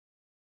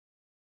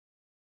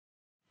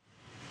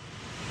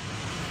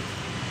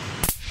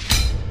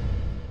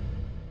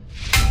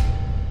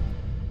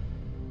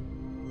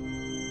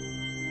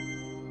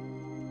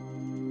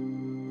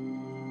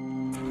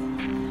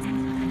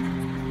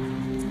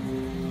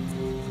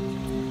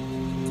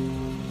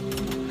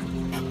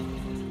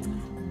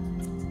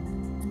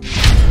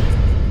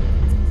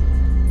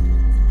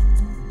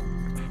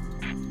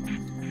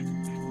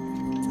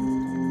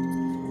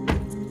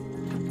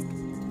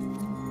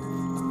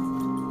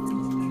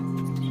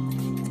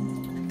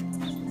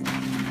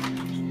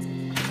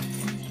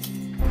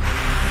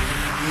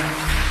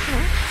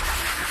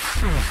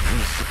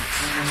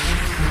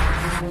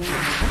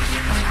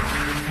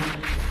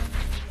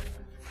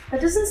That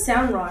doesn't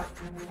sound right.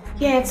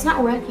 Yeah, it's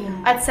not working.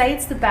 I'd say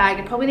it's the bag.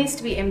 It probably needs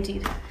to be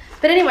emptied.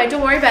 But anyway,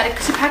 don't worry about it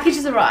because your package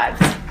has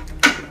arrived.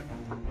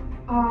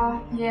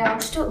 Yeah, I'll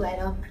just do it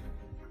later.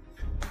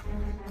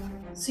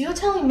 So you're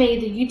telling me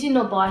that you did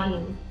not buy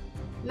him?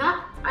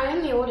 No, I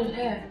only ordered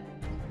her.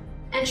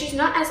 And she's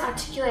not as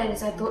articulated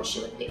as I thought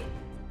she would be.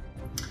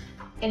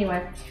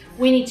 Anyway,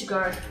 we need to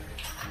go.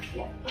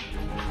 Yeah.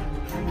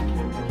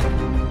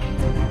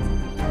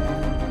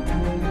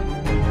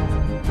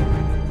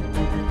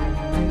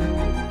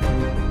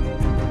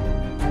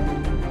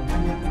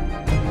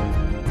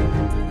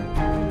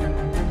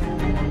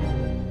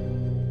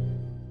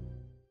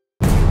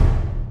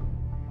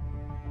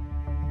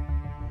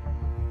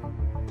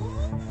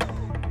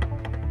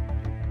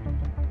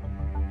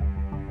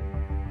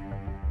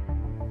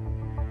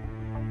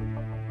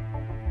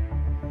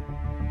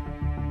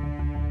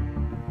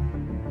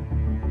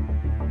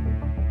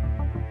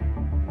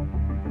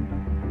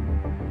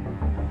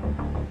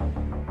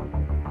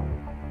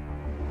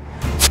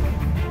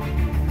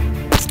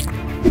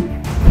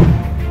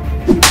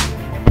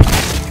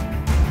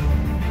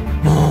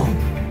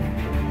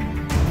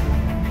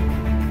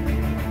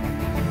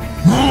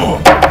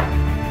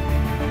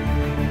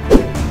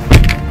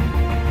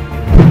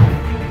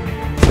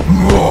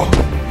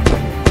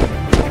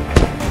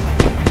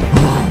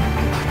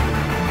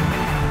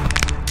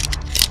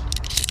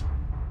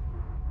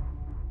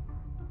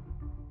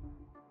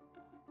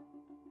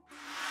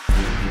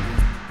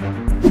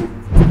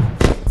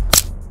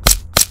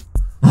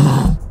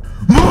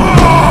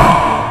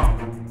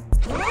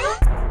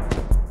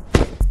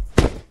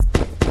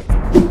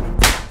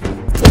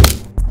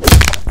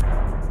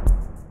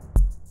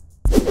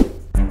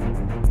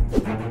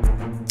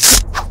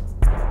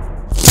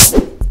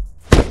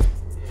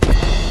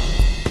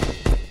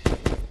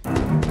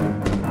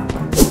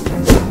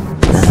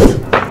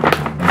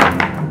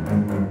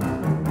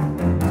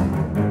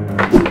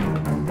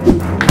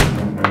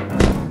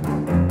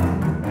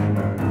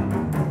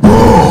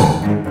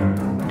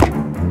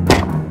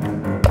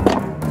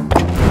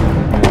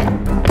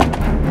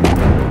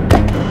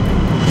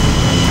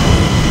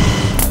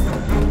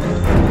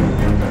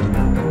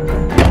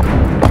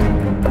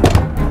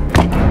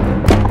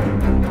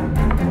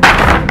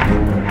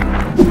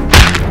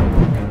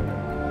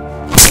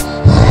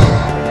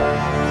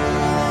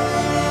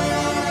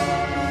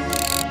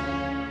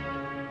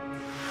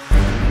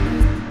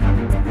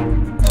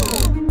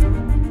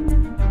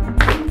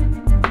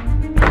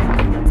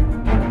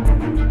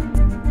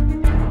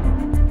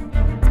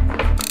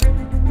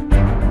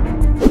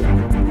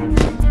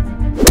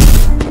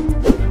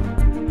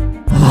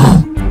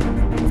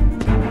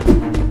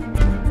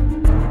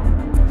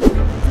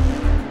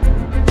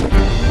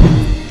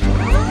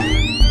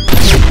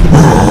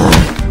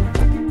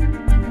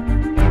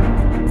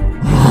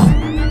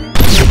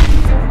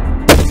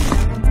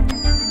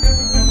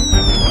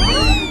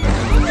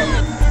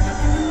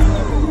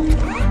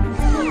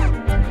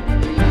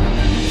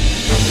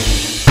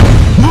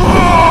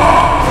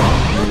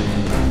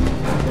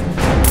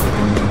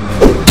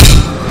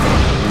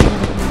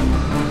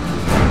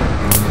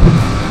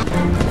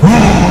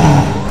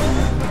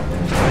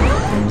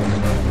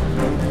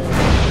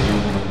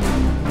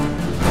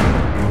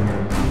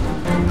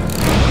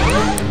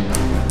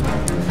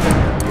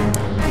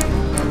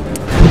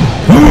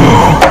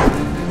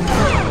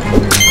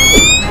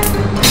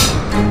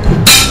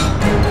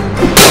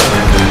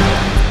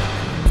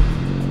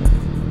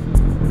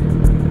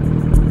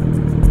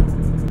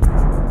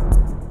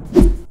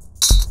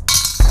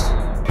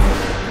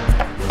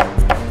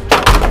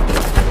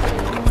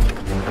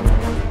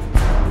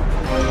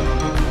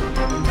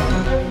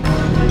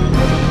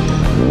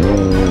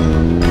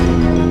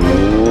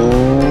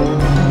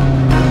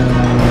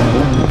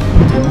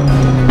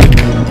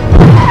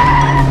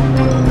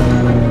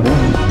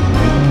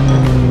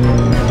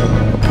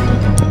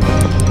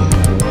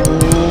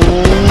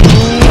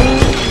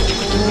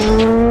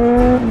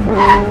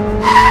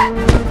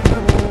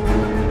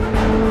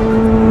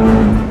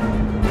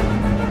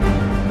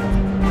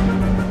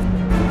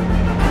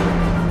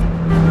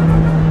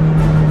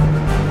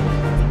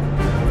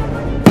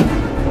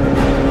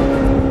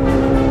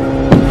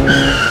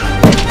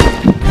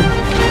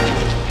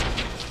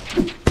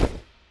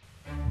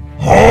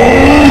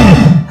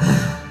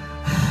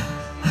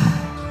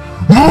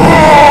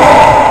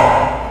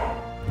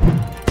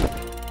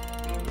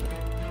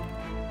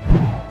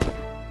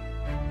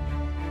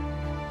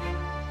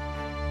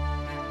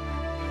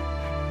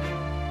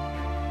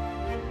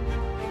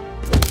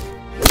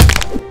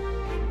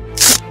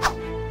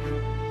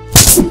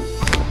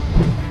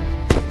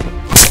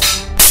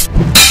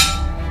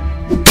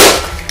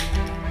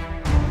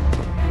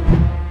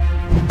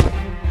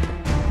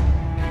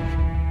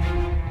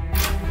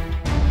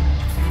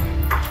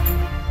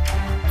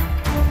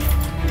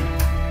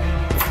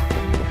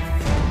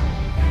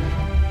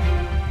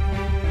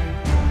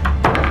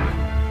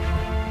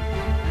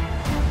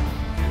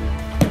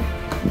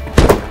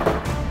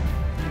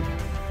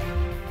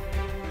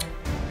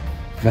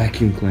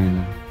 Vacuum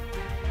cleaner.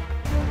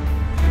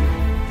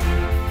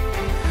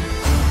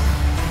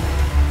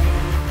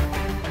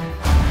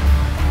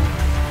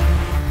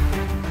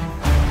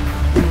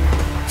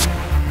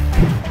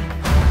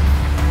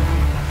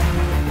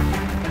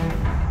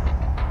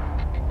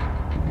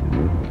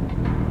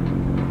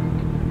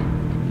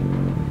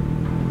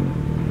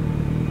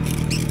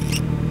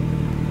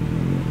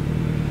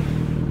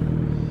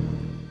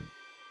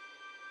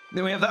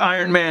 Then we have the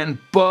Iron Man,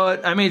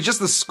 but I mean, just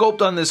the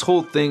sculpt on this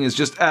whole thing is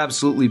just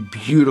absolutely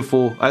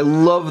beautiful. I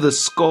love the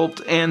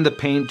sculpt and the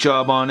paint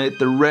job on it.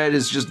 The red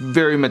is just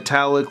very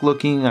metallic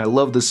looking. I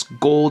love this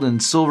gold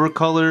and silver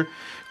color.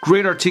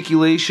 Great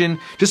articulation,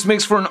 just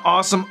makes for an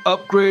awesome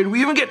upgrade.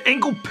 We even get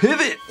ankle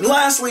pivot. And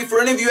lastly, for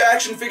any of you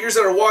action figures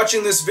that are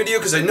watching this video,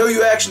 because I know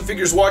you action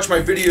figures watch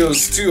my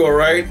videos too,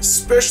 alright?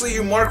 Especially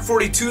you Mark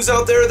 42s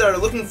out there that are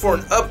looking for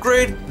an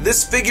upgrade,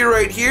 this figure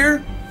right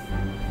here,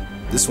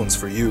 this one's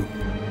for you.